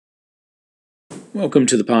Welcome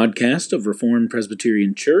to the podcast of Reformed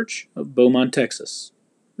Presbyterian Church of Beaumont, Texas.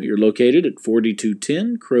 We are located at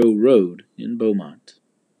 4210 Crow Road in Beaumont.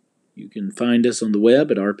 You can find us on the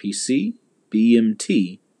web at rpcbmt.org.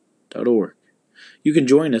 You can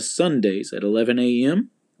join us Sundays at 11 a.m.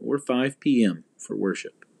 or 5 p.m. for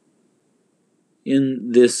worship.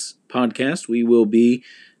 In this podcast, we will be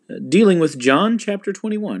dealing with John chapter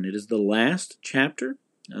 21. It is the last chapter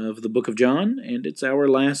of the book of John, and it's our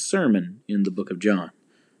last sermon in the book of John.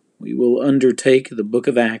 We will undertake the book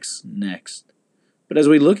of Acts next. But as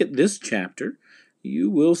we look at this chapter, you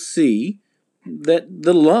will see that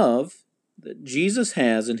the love that Jesus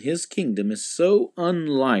has in his kingdom is so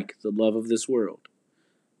unlike the love of this world.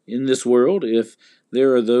 In this world, if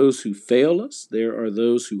there are those who fail us, there are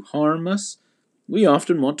those who harm us, we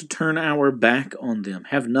often want to turn our back on them,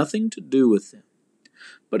 have nothing to do with them.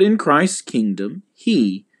 But in Christ's kingdom,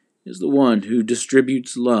 he is the one who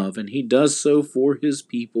distributes love, and he does so for his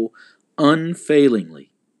people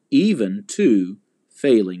unfailingly, even to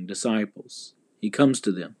failing disciples. He comes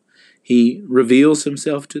to them. He reveals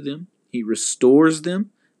himself to them. He restores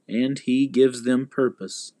them, and he gives them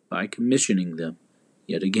purpose by commissioning them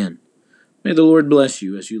yet again. May the Lord bless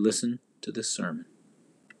you as you listen to this sermon.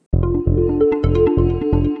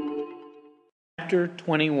 Chapter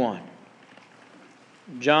 21.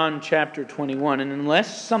 John chapter 21, and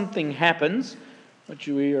unless something happens, which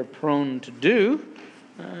we are prone to do,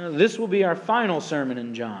 this will be our final sermon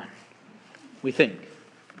in John. We think.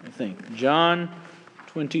 John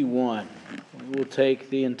 21. We will take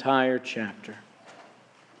the entire chapter.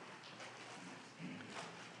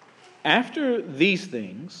 After these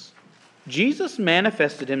things, Jesus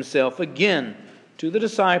manifested himself again to the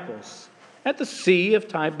disciples at the Sea of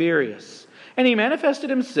Tiberias. And he manifested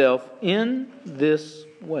himself in this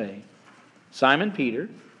way. Simon Peter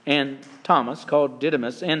and Thomas, called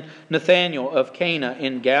Didymus, and Nathanael of Cana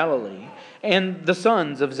in Galilee, and the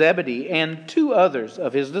sons of Zebedee, and two others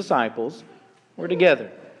of his disciples were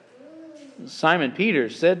together. Simon Peter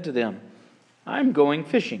said to them, "I am going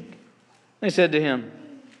fishing." They said to him,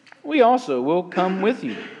 "We also will come with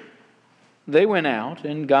you." They went out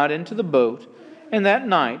and got into the boat, and that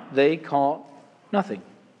night they caught nothing.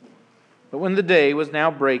 But when the day was now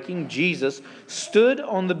breaking, Jesus stood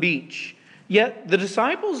on the beach. Yet the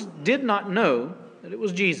disciples did not know that it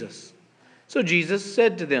was Jesus. So Jesus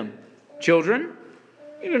said to them, "Children,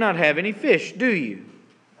 you do not have any fish, do you?"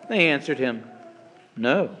 They answered him,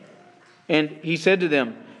 "No." And he said to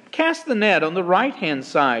them, "Cast the net on the right-hand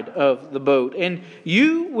side of the boat, and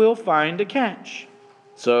you will find a catch."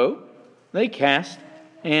 So they cast,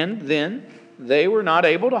 and then they were not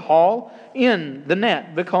able to haul in the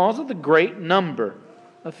net because of the great number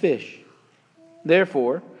of fish.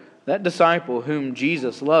 Therefore, that disciple whom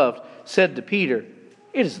Jesus loved said to Peter,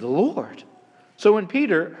 "It is the Lord." So when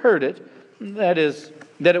Peter heard it, that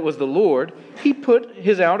it was the Lord, he put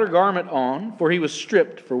his outer garment on, for he was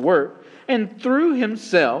stripped for work, and threw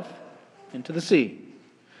himself into the sea.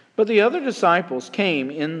 But the other disciples came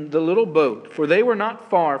in the little boat, for they were not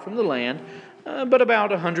far from the land, but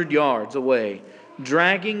about 100 yards away,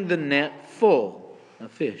 dragging the net full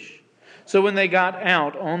of fish. So when they got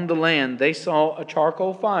out on the land, they saw a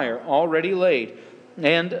charcoal fire already laid,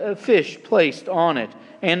 and a fish placed on it,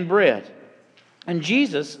 and bread. And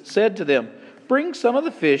Jesus said to them, "Bring some of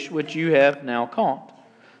the fish which you have now caught."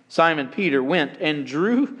 Simon Peter went and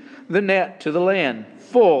drew the net to the land,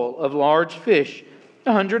 full of large fish,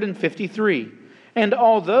 153. And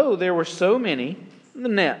although there were so many, the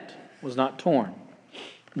net was not torn.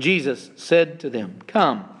 Jesus said to them,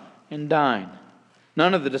 "Come and dine."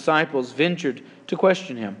 None of the disciples ventured to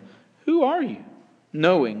question him, "Who are you?"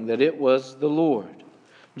 knowing that it was the Lord.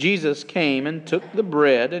 Jesus came and took the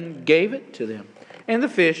bread and gave it to them, and the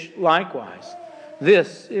fish likewise.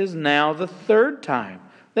 This is now the third time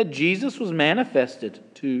that Jesus was manifested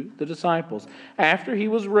to the disciples after he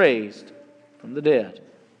was raised from the dead.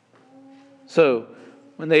 So,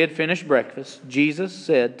 when they had finished breakfast, Jesus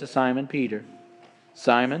said to Simon Peter,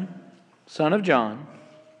 "Simon, son of John,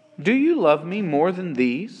 do you love me more than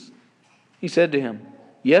these?" He said to him,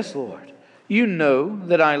 "Yes, Lord, you know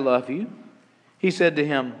that I love you." He said to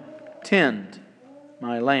him, "Tend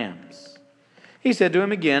my lambs." He said to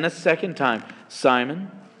him again a second time, "Simon,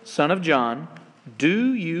 son of John,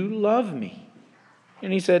 do you love me?"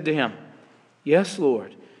 And he said to him, "Yes,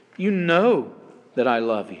 Lord, you know that I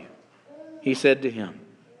love you." He said to him,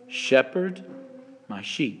 "Shepherd my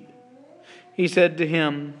sheep." He said to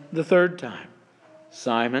him the third time,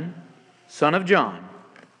 "Simon, son of John,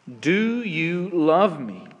 do you love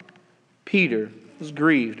me?" Peter was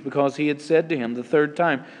grieved because he had said to him the third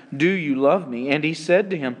time, "Do you love me?" And he said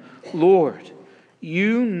to him, "Lord,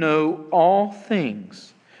 you know all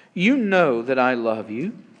things. You know that I love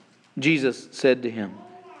you. Jesus said to him,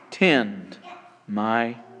 tend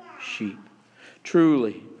my sheep.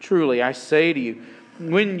 Truly, truly, I say to you,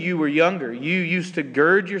 when you were younger, you used to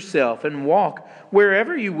gird yourself and walk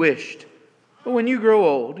wherever you wished. But when you grow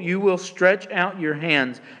old, you will stretch out your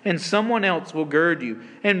hands, and someone else will gird you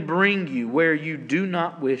and bring you where you do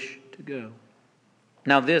not wish to go.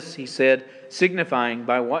 Now this he said, signifying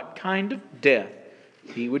by what kind of death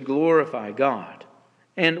he would glorify God.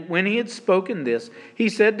 And when he had spoken this, he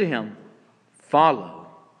said to him, follow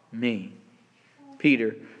me.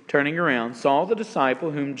 Peter, turning around, saw the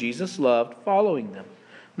disciple whom Jesus loved following them,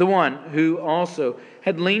 the one who also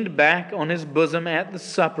had leaned back on his bosom at the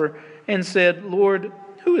supper and said, Lord,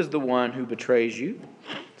 who is the one who betrays you?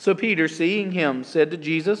 So Peter, seeing him, said to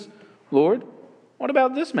Jesus, Lord, what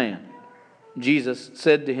about this man? Jesus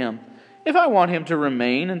said to him, if I want him to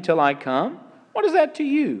remain until I come, what is that to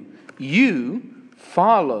you? You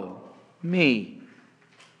follow me.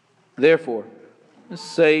 Therefore, the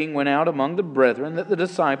saying went out among the brethren that the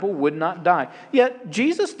disciple would not die. Yet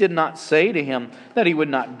Jesus did not say to him that he would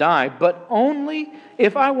not die, but only,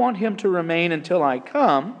 if I want him to remain until I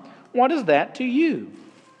come, what is that to you?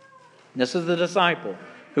 This is the disciple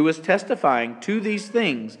who was testifying to these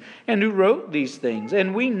things and who wrote these things.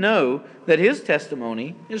 And we know that his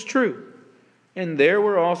testimony is true. And there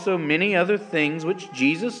were also many other things which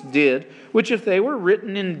Jesus did, which if they were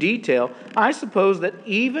written in detail, I suppose that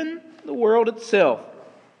even the world itself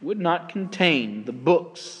would not contain the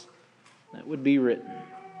books that would be written.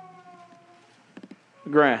 The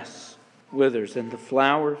grass withers and the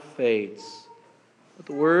flower fades, but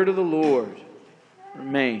the word of the Lord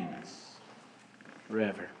remains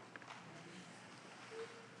forever.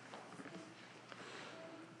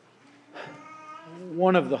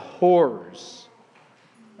 One of the horrors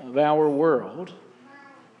of our world,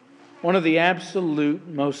 one of the absolute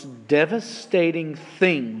most devastating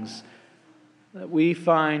things that we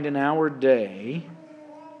find in our day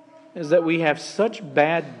is that we have such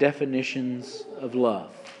bad definitions of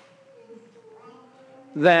love.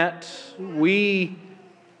 That we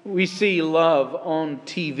see love on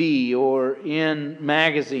TV or in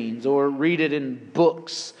magazines or read it in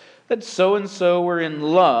books that so-and-so were in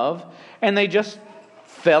love and they just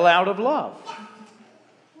fell out of love.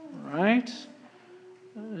 Right?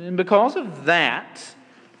 And because of that,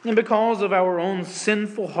 and because of our own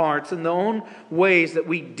sinful hearts and the own ways that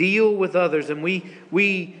we deal with others and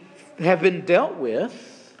we have been dealt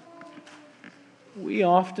with, we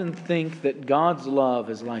often think that God's love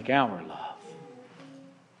is like our love.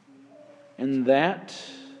 And that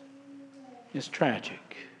is tragic.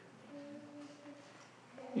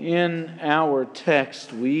 In our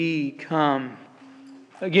text, we come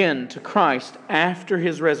again to Christ after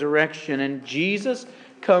His resurrection, and Jesus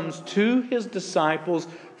comes to His disciples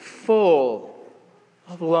full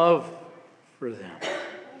of love for them,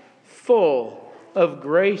 full of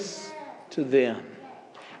grace to them.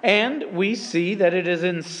 And we see that it is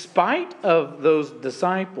in spite of those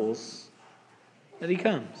disciples that He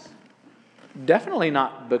comes. Definitely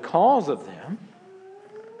not because of them.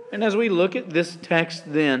 And as we look at this text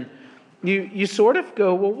then, you sort of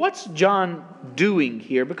go, well, what's John doing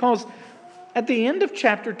here? Because at the end of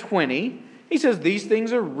chapter 20, he says, these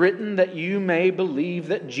things are written that you may believe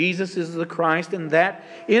that Jesus is the Christ, and that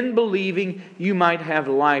in believing you might have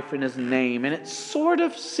life in His name. And it sort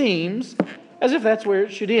of seems as if that's where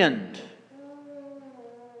it should end.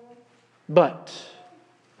 But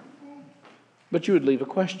you would leave a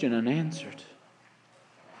question unanswered.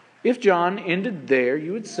 If John ended there,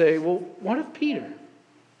 you would say, well, what of Peter?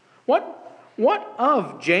 What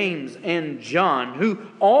of James and John, who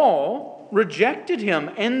all rejected Him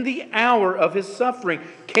in the hour of His suffering?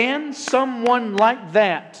 Can someone like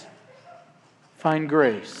that find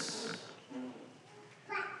grace?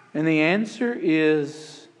 And the answer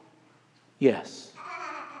is yes.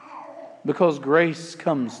 Because grace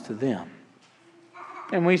comes to them.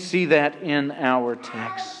 And we see that in our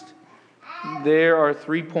text. There are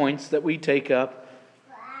 3 points that we take up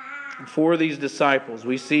for these disciples.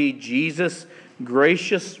 We see Jesus'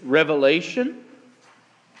 gracious revelation.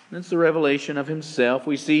 That's the revelation of Himself.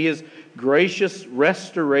 We see His gracious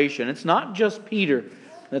restoration. It's not just Peter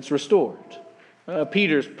that's restored.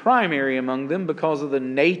 Peter's primary among them because of the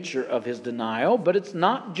nature of his denial, but it's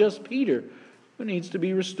not just Peter who needs to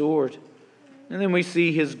be restored. And then we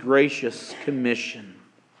see His gracious commission.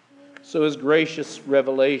 So His gracious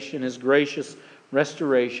revelation, His gracious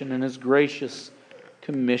restoration, and His gracious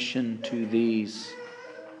commission to these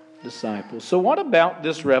disciples. So what about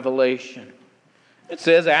this revelation? It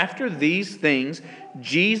says, after these things,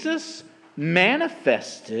 Jesus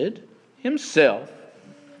manifested Himself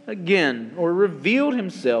again, or revealed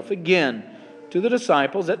Himself again to the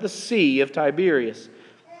disciples at the Sea of Tiberias.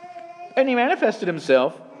 And He manifested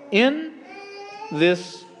Himself in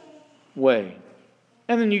this way.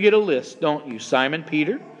 And then you get a list, don't you? Simon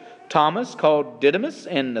Peter, Thomas called Didymus,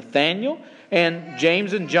 and Nathanael, and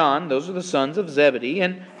James and John, those are the sons of Zebedee,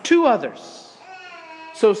 and 2 others.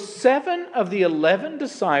 So 7 of the 11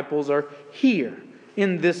 disciples are here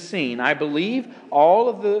in this scene. I believe all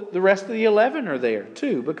of the rest of the 11 are there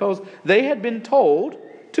too, because they had been told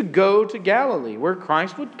to go to Galilee, where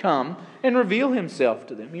Christ would come and reveal Himself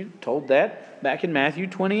to them. You're told that back in Matthew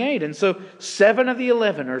 28. And so 7 of the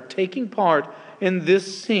 11 are taking part in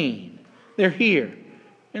this scene. They're here,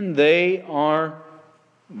 and they are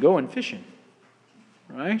going fishing.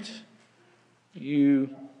 Right? You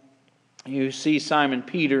see Simon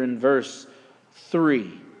Peter in verse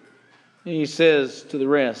 3. He says to the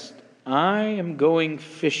rest, "I am going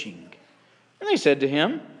fishing." And they said to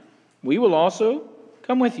him, "We will also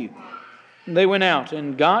come with you." And they went out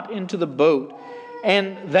and got into the boat,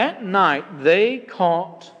 and that night they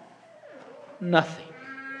caught nothing.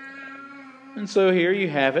 And so here you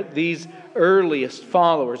have it, these earliest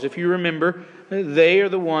followers. If you remember, they are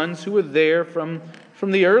the ones who were there from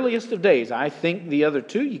the earliest of days. I think the other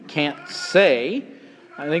 2, you can't say.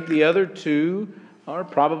 I think the other 2 are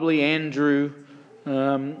probably Andrew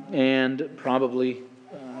and probably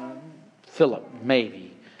Philip,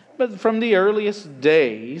 maybe. But from the earliest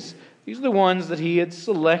days, these are the ones that He had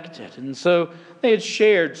selected. And so they had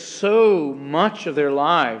shared so much of their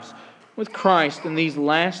lives with Christ in these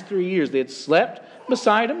last 3 years. They had slept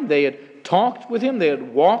beside Him. They had talked with Him. They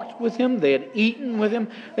had walked with Him. They had eaten with Him.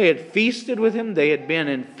 They had feasted with Him. They had been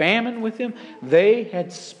in famine with Him. They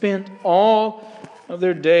had spent all of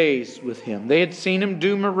their days with Him. They had seen Him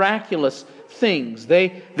do miraculous things.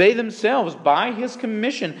 They themselves, by His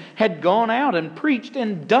commission, had gone out and preached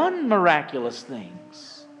and done miraculous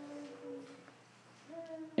things.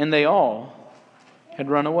 And they all had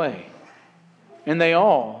run away. And they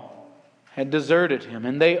all had deserted Him.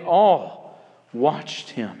 And they all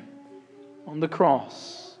watched Him on the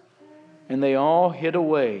cross. And they all hid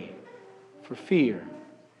away for fear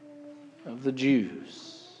of the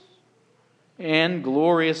Jews. And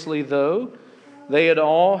gloriously though, they had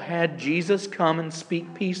all had Jesus come and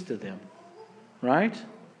speak peace to them. Right?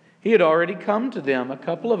 He had already come to them a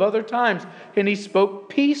couple of other times, and He spoke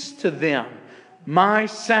peace to them. My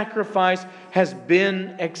sacrifice has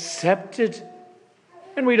been accepted.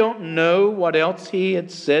 And we don't know what else He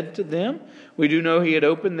had said to them. We do know He had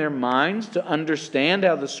opened their minds to understand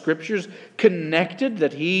how the Scriptures connected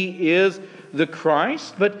that He is the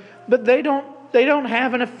Christ. But they don't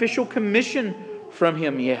have an official commission from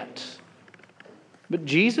Him yet. But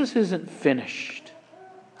Jesus isn't finished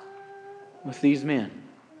with these men.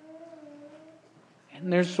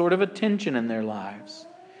 And there's sort of a tension in their lives.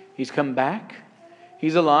 He's come back.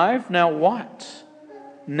 He's alive. Now what?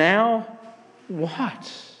 Now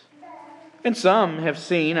what? And some have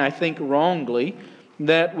seen, I think wrongly,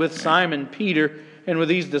 that with Simon Peter and with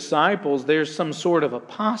these disciples, there's some sort of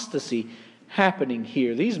apostasy happening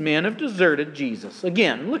here. These men have deserted Jesus.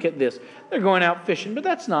 Again, look at this. They're going out fishing, but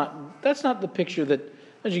that's not the picture that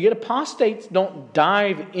as you get. Apostates don't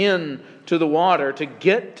dive in to the water to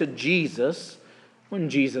get to Jesus when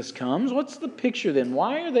Jesus comes. What's the picture then?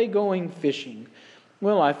 Why are they going fishing?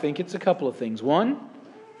 Well, I think it's a couple of things. One,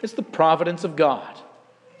 it's the providence of God.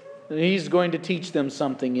 He's going to teach them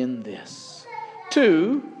something in this.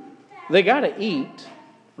 Two, they got to eat,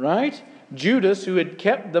 right? Judas, who had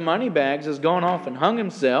kept the money bags, has gone off and hung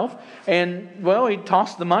himself. And, well, he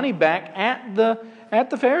tossed the money back at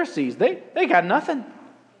the Pharisees. They got nothing.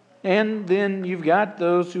 And then you've got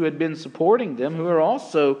those who had been supporting them who are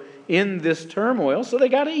also in this turmoil, so they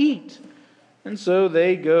got to eat. And so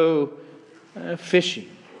they go fishing.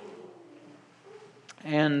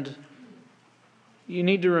 And you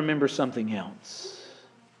need to remember something else.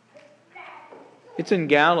 It's in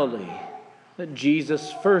Galilee that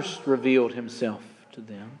Jesus first revealed Himself to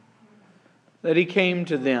them. That He came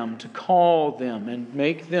to them to call them and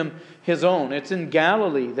make them His own. It's in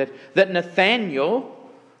Galilee that Nathanael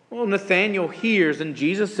hears, and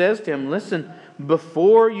Jesus says to him, listen,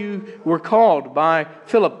 before you were called by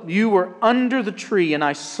Philip, you were under the tree and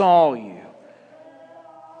I saw you.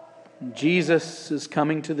 Jesus is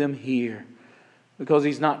coming to them here because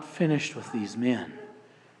He's not finished with these men.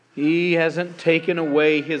 He hasn't taken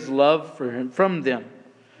away His love from them.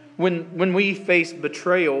 When we face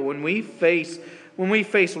betrayal, when we face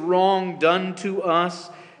wrong done to us,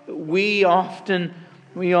 we often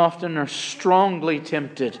are strongly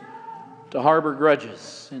tempted to harbor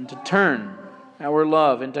grudges and to turn our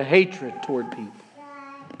love into hatred toward people.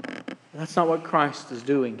 That's not what Christ is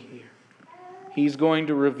doing here. He's going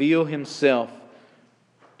to reveal Himself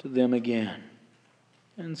to them again.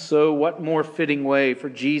 And so what more fitting way for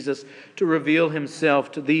Jesus to reveal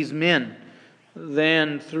Himself to these men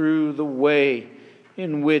than through the way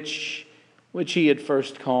in which He had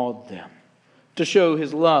first called them, to show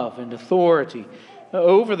His love and authority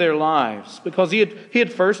over their lives, because He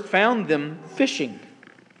had first found them fishing,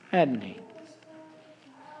 hadn't He?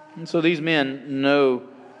 And so these men know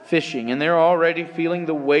fishing, and they're already feeling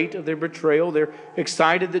the weight of their betrayal. They're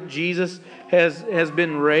excited that Jesus has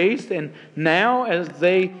been raised, and now as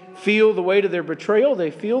they feel the weight of their betrayal,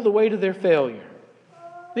 they feel the weight of their failure.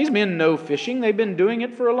 These men know fishing. They've been doing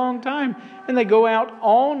it for a long time, and they go out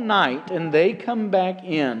all night, and they come back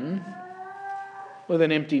in with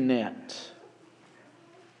an empty net.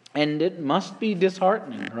 And it must be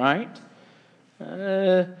disheartening, right?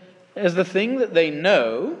 As the thing that they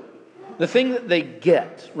know, the thing that they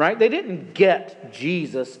get, right? They didn't get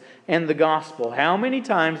Jesus and the gospel. How many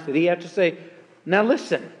times did He have to say, now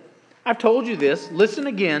listen, I've told you this, listen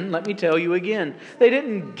again, let me tell you again. They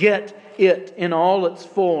didn't get it in all its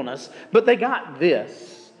fullness, but they got this.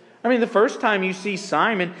 I mean, the first time you see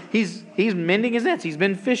Simon, he's mending his nets. He's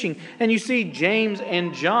been fishing. And you see James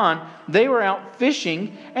and John, they were out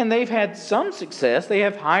fishing, and they've had some success. They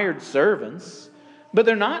have hired servants, but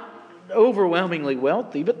they're not overwhelmingly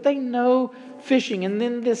wealthy, but they know fishing. And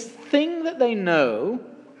then this thing that they know,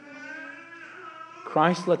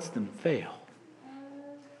 Christ lets them fail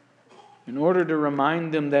in order to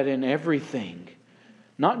remind them that in everything,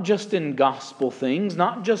 not just in gospel things,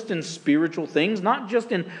 not just in spiritual things, not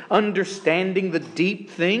just in understanding the deep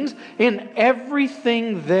things, in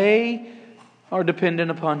everything they are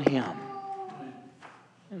dependent upon Him.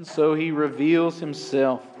 And so He reveals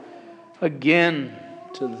Himself again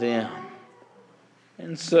to them.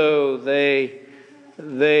 And so they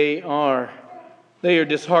are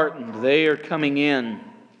disheartened. They are coming in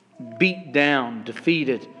beat down,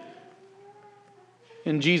 defeated.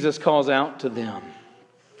 And Jesus calls out to them.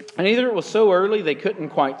 And either it was so early they couldn't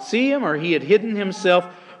quite see Him, or He had hidden Himself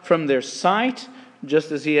from their sight,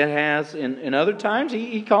 just as He has in other times.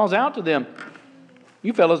 He calls out to them,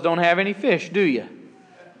 you fellows don't have any fish, do you?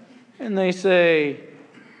 And they say,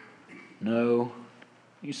 no.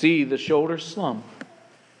 You see the shoulders slump.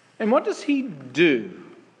 And what does He do?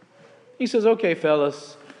 He says, okay,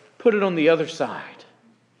 fellas, put it on the other side.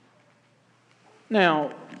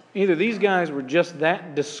 Now, either these guys were just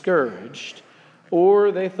that discouraged,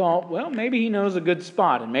 or they thought, well, maybe He knows a good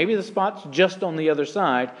spot, and maybe the spot's just on the other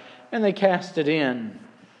side, and they cast it in,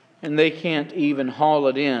 and they can't even haul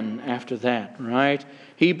it in after that, right?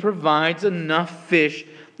 He provides enough fish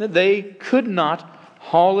that they could not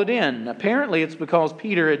haul it in. Apparently it's because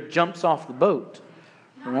Peter had jumps off the boat,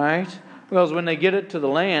 right? Because when they get it to the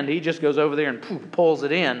land, he just goes over there and pulls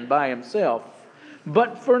it in by himself.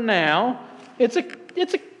 But for now, it's a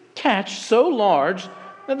catch so large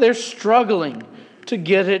that they're struggling to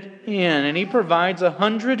get it in. And He provides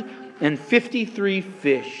 153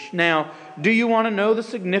 fish. Now, do you want to know the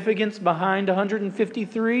significance behind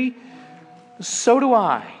 153? So do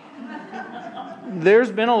I.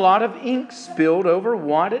 There's been a lot of ink spilled over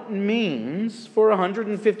what it means for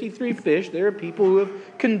 153 fish. There are people who have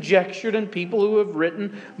conjectured and people who have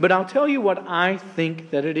written. But I'll tell you what I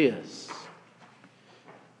think that it is.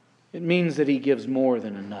 It means that He gives more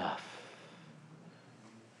than enough.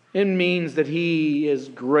 It means that He is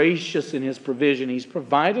gracious in His provision. He's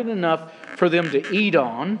provided enough for them to eat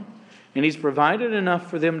on, and He's provided enough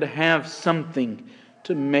for them to have something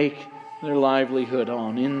to make their livelihood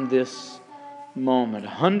on in this moment.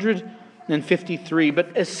 153.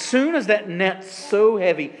 But as soon as that net's so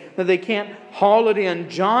heavy that they can't haul it in,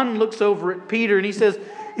 John looks over at Peter and he says,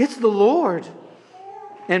 it's the Lord.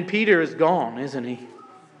 And Peter is gone, isn't he?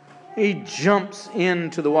 He jumps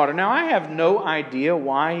into the water. Now, I have no idea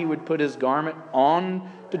why he would put his garment on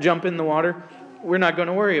to jump in the water. We're not going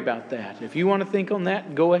to worry about that. If you want to think on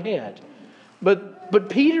that, go ahead. But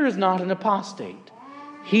Peter is not an apostate.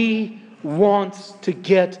 He wants to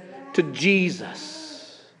get to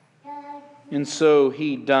Jesus. And so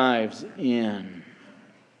he dives in.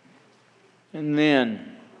 And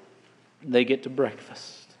then they get to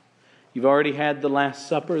breakfast. You've already had the Last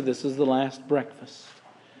Supper. This is the last breakfast.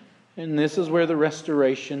 And this is where the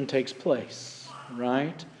restoration takes place,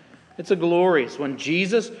 right? It's a glorious, when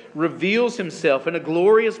Jesus reveals Himself in a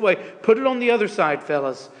glorious way. Put it on the other side,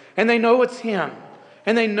 fellas. And they know it's Him.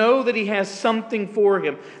 And they know that He has something for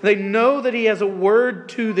him. They know that He has a word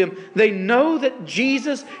to them. They know that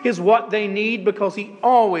Jesus is what they need because He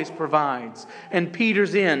always provides. And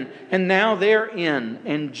Peter's in, and now they're in,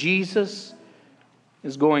 and Jesus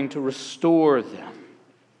is going to restore them.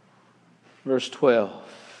 Verse 12.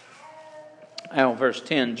 Verse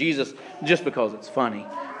 10. Jesus, just because it's funny,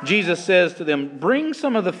 Jesus says to them, "Bring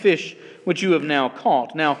some of the fish which you have now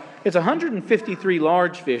caught." Now, it's 153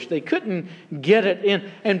 large fish. They couldn't get it in.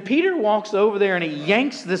 And Peter walks over there and he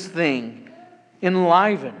yanks this thing,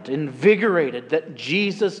 enlivened, invigorated, that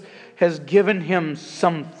Jesus has given him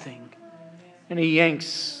something. And he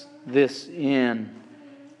yanks this in.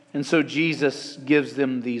 And so Jesus gives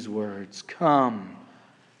them these words, "Come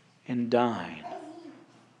and dine."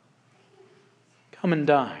 Come and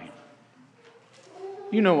dine.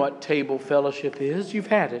 You know what table fellowship is. You've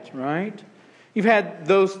had it, right? You've had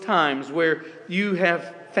those times where you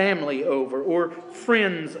have family over or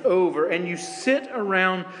friends over and you sit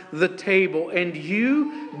around the table and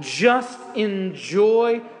you just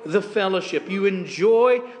enjoy the fellowship. You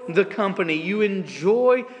enjoy the company. You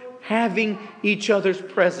enjoy having each other's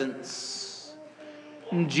presence.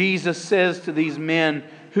 And Jesus says to these men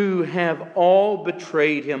who have all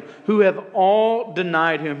betrayed Him, who have all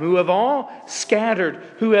denied Him, who have all scattered,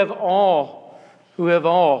 who have all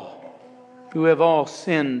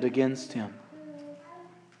sinned against Him,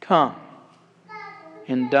 "Come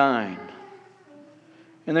and dine."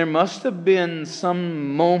 And there must have been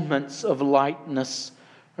some moments of lightness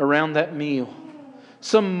around that meal.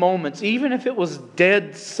 Some moments, even if it was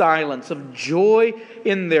dead silence, of joy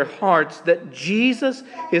in their hearts that Jesus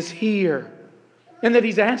is here. And that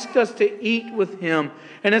He's asked us to eat with Him.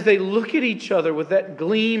 And as they look at each other with that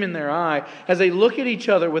gleam in their eye, as they look at each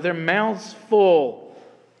other with their mouths full,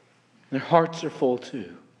 their hearts are full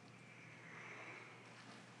too.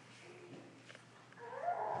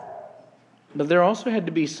 But there also had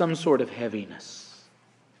to be some sort of heaviness.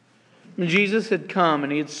 Jesus had come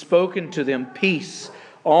and He had spoken to them, "Peace,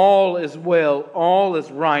 all is well, all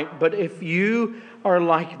is right. But if you are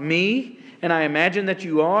like me," and I imagine that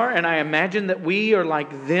you are, and I imagine that we are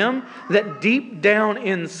like them, that deep down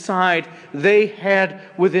inside they had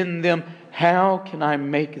within them, "How can I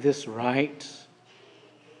make this right?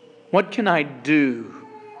 What can I do,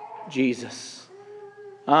 Jesus?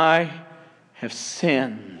 I have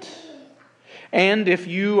sinned." And if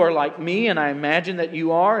you are like me, and I imagine that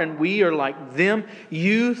you are, and we are like them,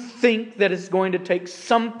 you think that it's going to take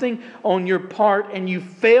something on your part, and you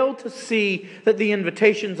fail to see that the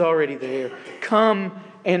invitation's already there. "Come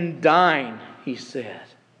and dine," He said.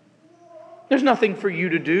 There's nothing for you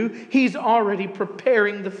to do. He's already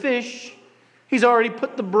preparing the fish. He's already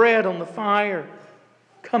put the bread on the fire.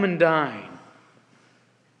 Come and dine.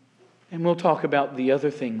 And we'll talk about the other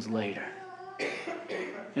things later.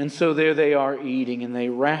 And so there they are eating, and they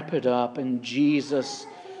wrap it up, and Jesus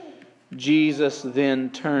then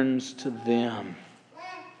turns to them.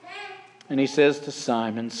 And He says to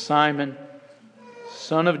Simon, "Simon,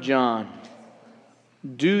 son of John,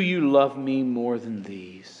 do you love me more than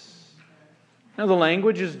these?" Now the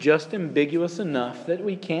language is just ambiguous enough that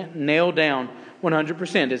we can't nail down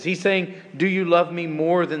 100%. Is He saying, "Do you love me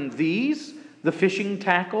more than these?" The fishing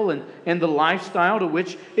tackle and the lifestyle to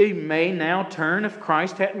which he may now turn if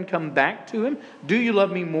Christ hadn't come back to him. "Do you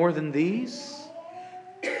love me more than these?"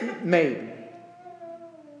 Maybe.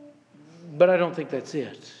 But I don't think that's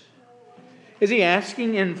it. Is He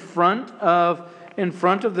asking in front of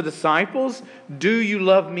the disciples, "Do you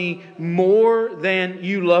love me more than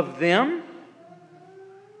you love them?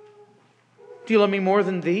 Do you love me more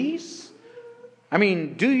than these?" I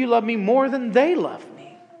mean, do you love me more than they love me?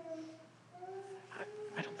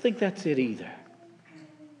 I don't think that's it either.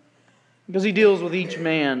 Because He deals with each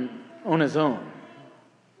man on his own,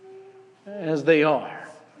 as they are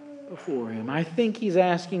before Him. I think He's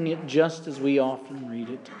asking it just as we often read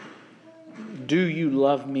it. Do you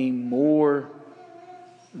love me more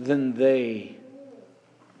than they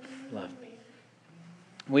love me?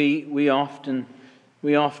 We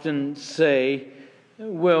often say,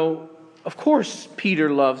 well, of course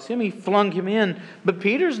Peter loves him. He flung him in. But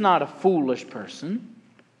Peter's not a foolish person.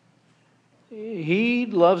 He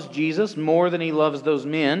loves Jesus more than he loves those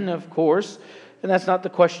men, of course. And that's not the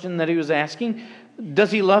question that he was asking.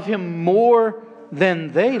 Does he love him more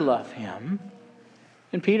than they love him?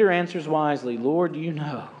 And Peter answers wisely, "Lord, you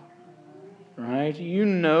know." Right? "You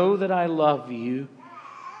know that I love you."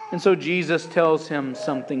 And so Jesus tells him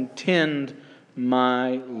something. "Tend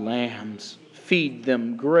my lambs. Feed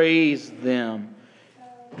them, graze them."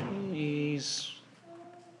 He's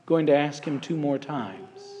going to ask him 2 more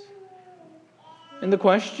times. And the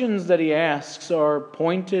questions that he asks are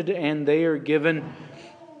pointed, and they are given,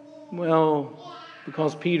 well,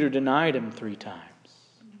 because Peter denied him 3 times.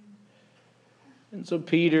 And so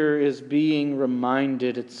Peter is being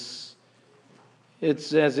reminded, it's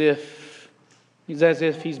as if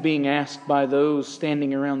he's being asked by those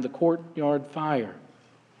standing around the courtyard fire.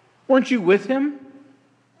 Weren't you with him?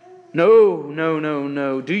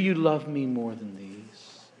 No. Do you love me more than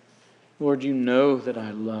these? Lord, you know that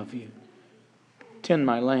I love you. Tend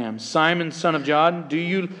my lambs. Simon, son of John, do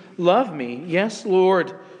you love me? Yes,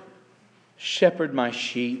 Lord. Shepherd my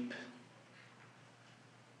sheep.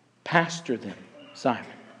 Pastor them, Simon.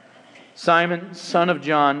 Simon, son of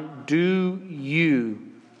John, do you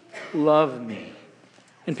love me?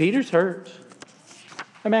 And Peter's hurt.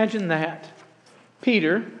 Imagine that.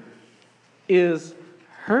 Peter is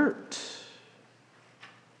hurt.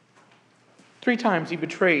 3 times he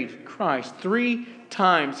betrayed Christ. 3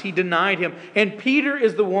 times he denied him. And Peter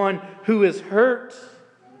is the one who is hurt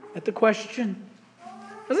at the question.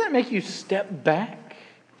 Doesn't that make you step back?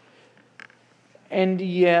 And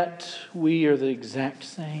yet we are the exact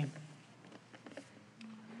same.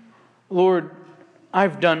 Lord,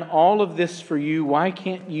 I've done all of this for you. Why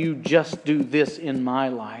can't you just do this in my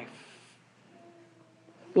life?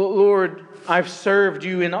 Lord, I've served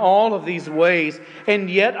you in all of these ways, and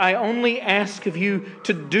yet I only ask of you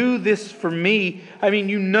to do this for me. I mean,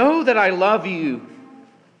 you know that I love you.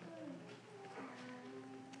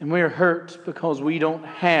 And we're hurt because we don't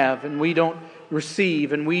have, and we don't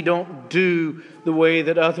receive, and we don't do the way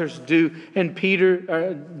that others do. And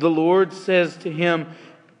Peter, the Lord says to him,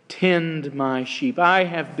 tend my sheep. I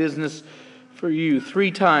have business for you. 3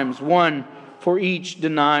 times, 1 for each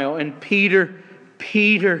denial. And Peter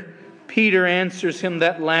answers him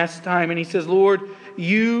that last time, and he says, Lord,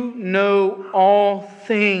 you know all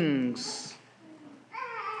things.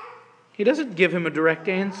 He doesn't give him a direct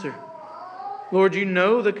answer. Lord, you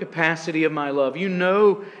know the capacity of my love. You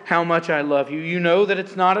know how much I love you. You know that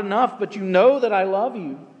it's not enough, but you know that I love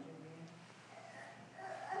you.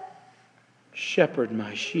 Shepherd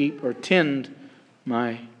my sheep, or tend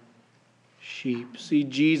my sheep. See,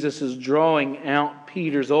 Jesus is drawing out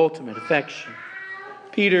Peter's ultimate affection.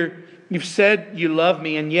 Peter, you've said you love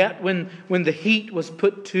me, and yet when the heat was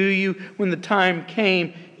put to you, when the time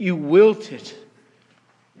came, you wilted.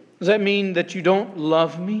 Does that mean that you don't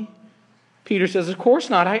love me? Peter says, of course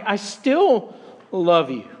not. I still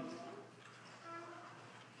love you.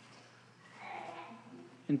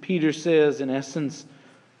 And Peter says, in essence,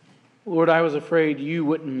 Lord, I was afraid you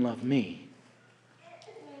wouldn't love me.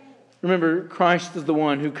 Remember, Christ is the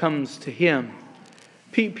one who comes to him.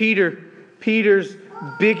 Peter's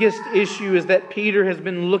biggest issue is that Peter has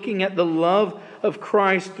been looking at the love of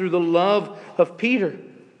Christ through the love of Peter.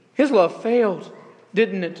 His love failed,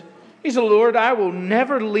 didn't it? He said, Lord, I will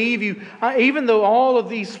never leave you. Even though all of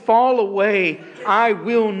these fall away, I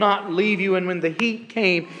will not leave you. And when the heat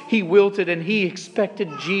came, he wilted, and he expected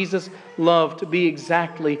Jesus' love to be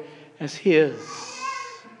exactly as his.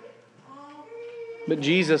 But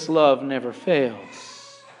Jesus' love never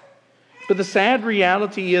fails. But the sad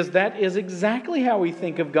reality is that is exactly how we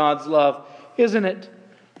think of God's love, isn't it?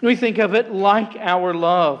 We think of it like our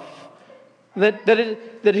love.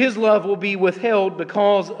 That His love will be withheld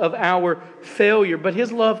because of our failure. But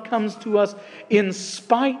His love comes to us in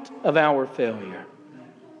spite of our failure.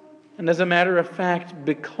 And as a matter of fact,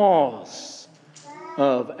 because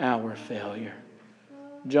of our failure.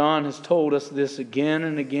 John has told us this again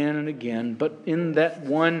and again and again, but in that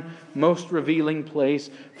one most revealing place,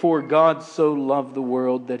 for God so loved the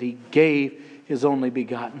world that He gave His only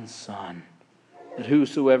begotten Son, that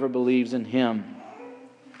whosoever believes in Him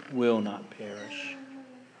will not perish.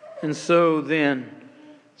 And so then,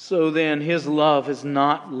 His love is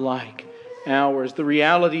not like ours. The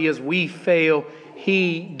reality is we fail,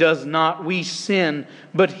 He does not. We sin,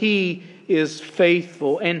 but He is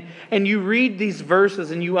faithful. And you read these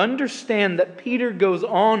verses and you understand that Peter goes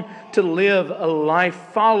on to live a life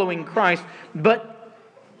following Christ. But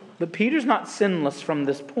Peter's not sinless from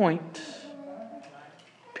this point.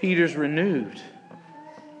 Peter's renewed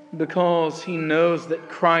because he knows that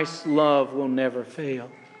Christ's love will never fail.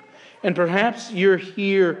 And perhaps you're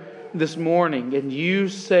here this morning and you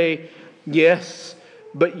say, yes,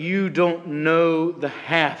 but you don't know the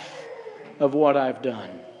half of what I've done.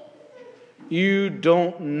 You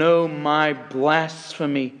don't know my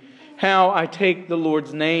blasphemy, how I take the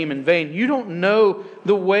Lord's name in vain. You don't know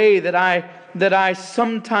the way that I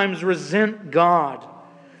sometimes resent God.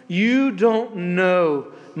 You don't know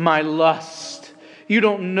my lust. You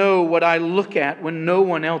don't know what I look at when no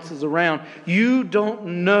one else is around. You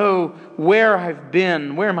don't know where I've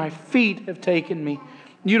been, where my feet have taken me.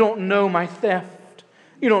 You don't know my theft.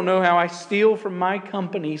 You don't know how I steal from my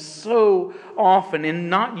company so often in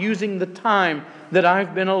not using the time that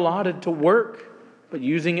I've been allotted to work, but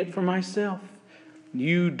using it for myself.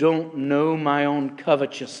 You don't know my own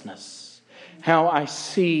covetousness, how I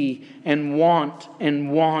see and want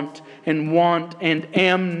and want and want and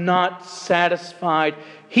am not satisfied.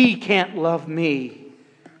 He can't love me.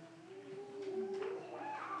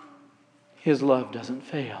 His love doesn't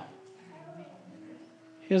fail.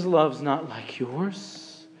 His love's not like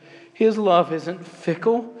yours. His love isn't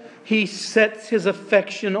fickle. He sets His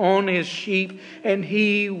affection on His sheep and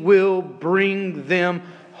He will bring them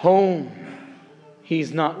home.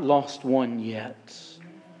 He's not lost one yet.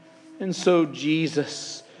 And so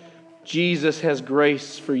Jesus has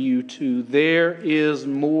grace for you too. There is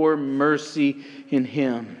more mercy in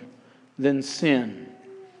Him than sin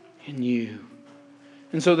in you.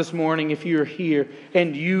 And so this morning, if you're here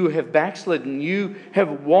and you have backslidden, you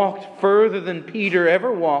have walked further than Peter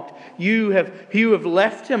ever walked, you have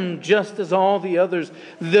left him just as all the others,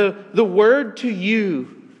 the word to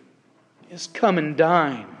you is come and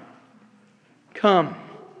dine. Come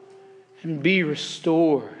and be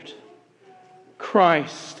restored.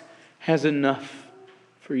 Christ has enough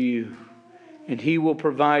for you, and He will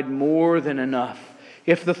provide more than enough.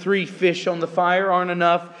 If the 3 fish on the fire aren't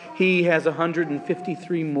enough, He has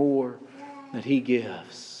 153 more that He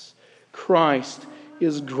gives. Christ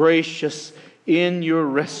is gracious in your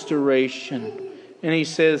restoration. And He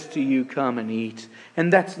says to you, come and eat.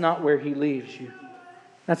 And that's not where He leaves you.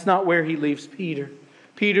 That's not where He leaves Peter.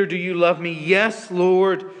 Peter, do you love me? Yes,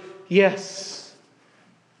 Lord. Yes.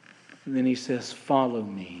 And then He says, follow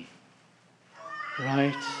me.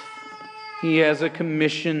 Right? He has a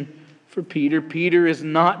commission for Peter. Peter is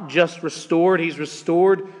not just restored, he's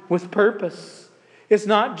restored with purpose. It's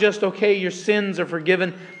not just, okay, your sins are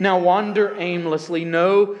forgiven, now wander aimlessly.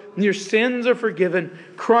 No, your sins are forgiven.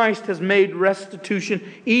 Christ has made restitution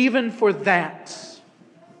even for that.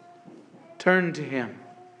 Turn to Him.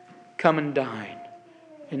 Come and dine.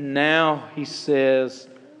 And now He says,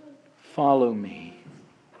 follow me.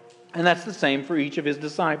 And that's the same for each of His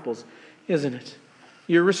disciples, isn't it?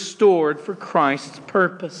 You're restored for Christ's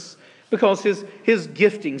purpose. Because His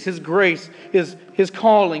giftings, His grace, His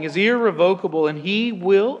calling is irrevocable, and He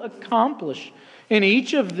will accomplish in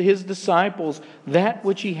each of His disciples that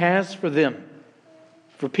which He has for them.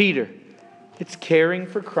 For Peter, it's caring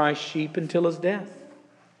for Christ's sheep until His death.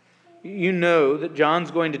 You know that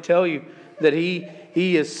John's going to tell you that he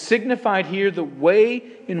is signified here the way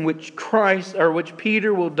in which which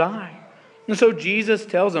Peter will die. And so Jesus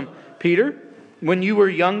tells him, Peter, when you were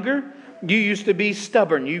younger, you used to be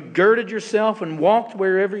stubborn. You girded yourself and walked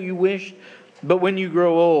wherever you wished. But when you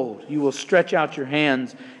grow old, you will stretch out your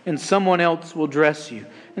hands, and someone else will dress you,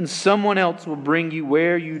 and someone else will bring you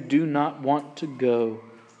where you do not want to go.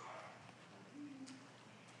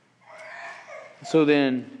 So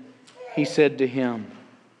then He said to him,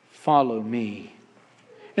 follow me.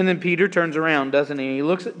 And then Peter turns around, doesn't he? He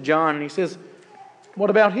looks at John and he says, what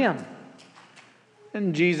about him?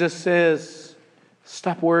 And Jesus says,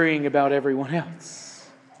 stop worrying about everyone else.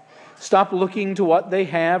 Stop looking to what they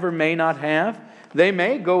have or may not have. They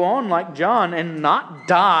may go on like John and not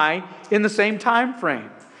die in the same time frame.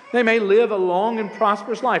 They may live a long and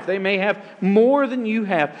prosperous life. They may have more than you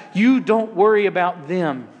have. You don't worry about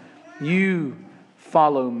them. You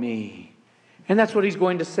follow me. And that's what He's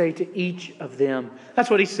going to say to each of them. That's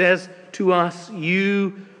what He says to us.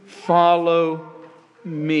 You follow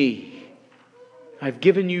me. I've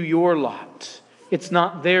given you your lot. It's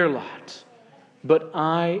not their lot, but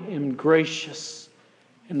I am gracious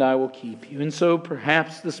and I will keep you. And so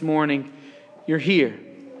perhaps this morning you're here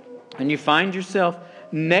and you find yourself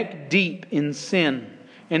neck deep in sin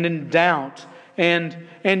and in doubt, and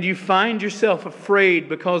you find yourself afraid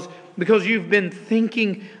because you've been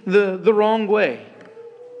thinking the wrong way.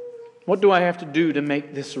 What do I have to do to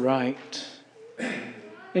make this right?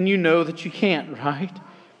 And you know that you can't, right?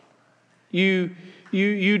 You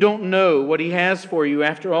don't know what He has for you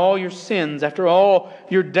after all your sins, after all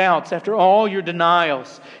your doubts, after all your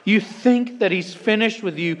denials. You think that He's finished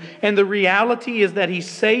with you, and the reality is that He's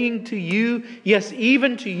saying to you, yes,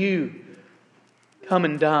 even to you, come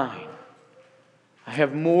and dine. I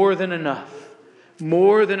have more than enough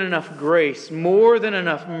grace, more than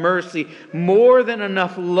enough mercy, more than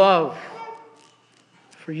enough love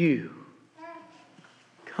for you.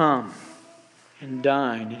 Come and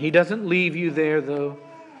dine. And He doesn't leave you there, though.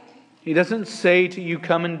 He doesn't say to you,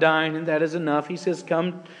 come and dine, and that is enough. He says,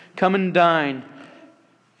 come and dine.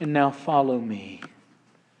 and now follow me.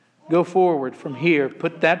 Go forward from here.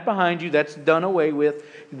 Put that behind you. That's done away with.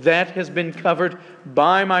 That has been covered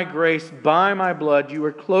by my grace, by my blood. You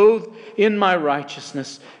are clothed in my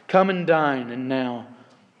righteousness. Come and dine, and now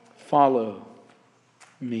follow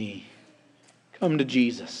me. Come to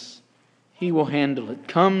Jesus. He will handle it.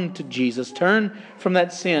 Come to Jesus. Turn from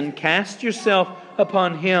that sin. Cast yourself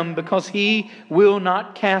upon Him, because He will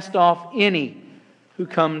not cast off any who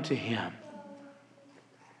come to Him.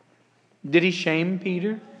 Did He shame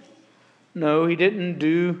Peter? No, He didn't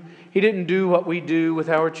do what we do with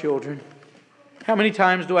our children. How many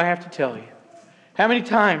times do I have to tell you? How many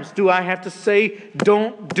times do I have to say,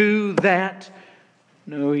 don't do that?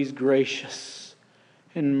 No, He's gracious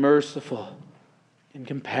and merciful and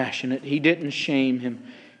compassionate. He didn't shame him.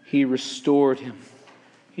 He restored him.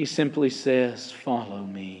 He simply says, follow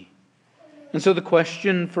me. And so the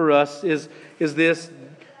question for us is this: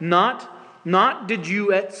 not did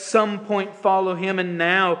you at some point follow Him and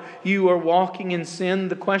now you are walking in sin.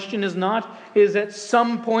 The question is at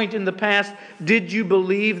some point in the past, did you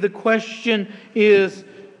believe? The question is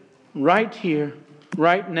right here,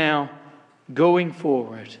 right now, going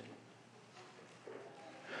forward.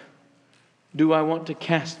 Do I want to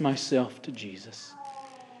cast myself to Jesus?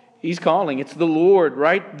 He's calling. It's the Lord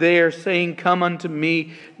right there saying, come unto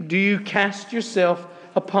me. Do you cast yourself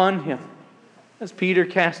upon Him? As Peter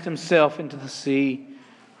cast himself into the sea,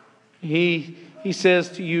 he says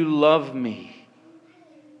to you, love me.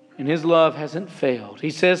 And His love hasn't failed. He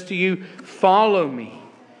says to you, follow me.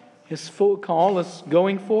 His full call is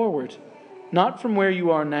going forward. Not from where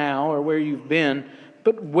you are now or where you've been,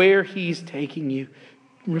 but where He's taking you.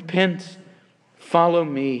 Repent. Follow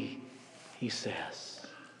me, He says.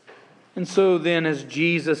 And so then, as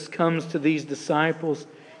Jesus comes to these disciples,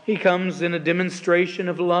 He comes in a demonstration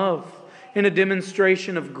of love, in a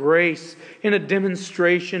demonstration of grace, in a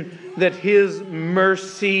demonstration that His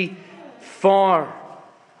mercy far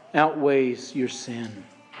outweighs your sin.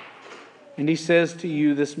 And He says to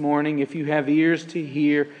you this morning, if you have ears to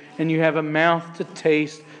hear and you have a mouth to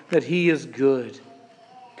taste that He is good,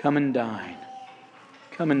 come and dine.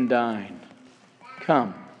 Come and dine.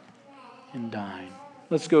 Come and dine.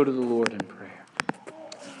 Let's go to the Lord in prayer.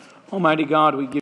 Almighty God, we give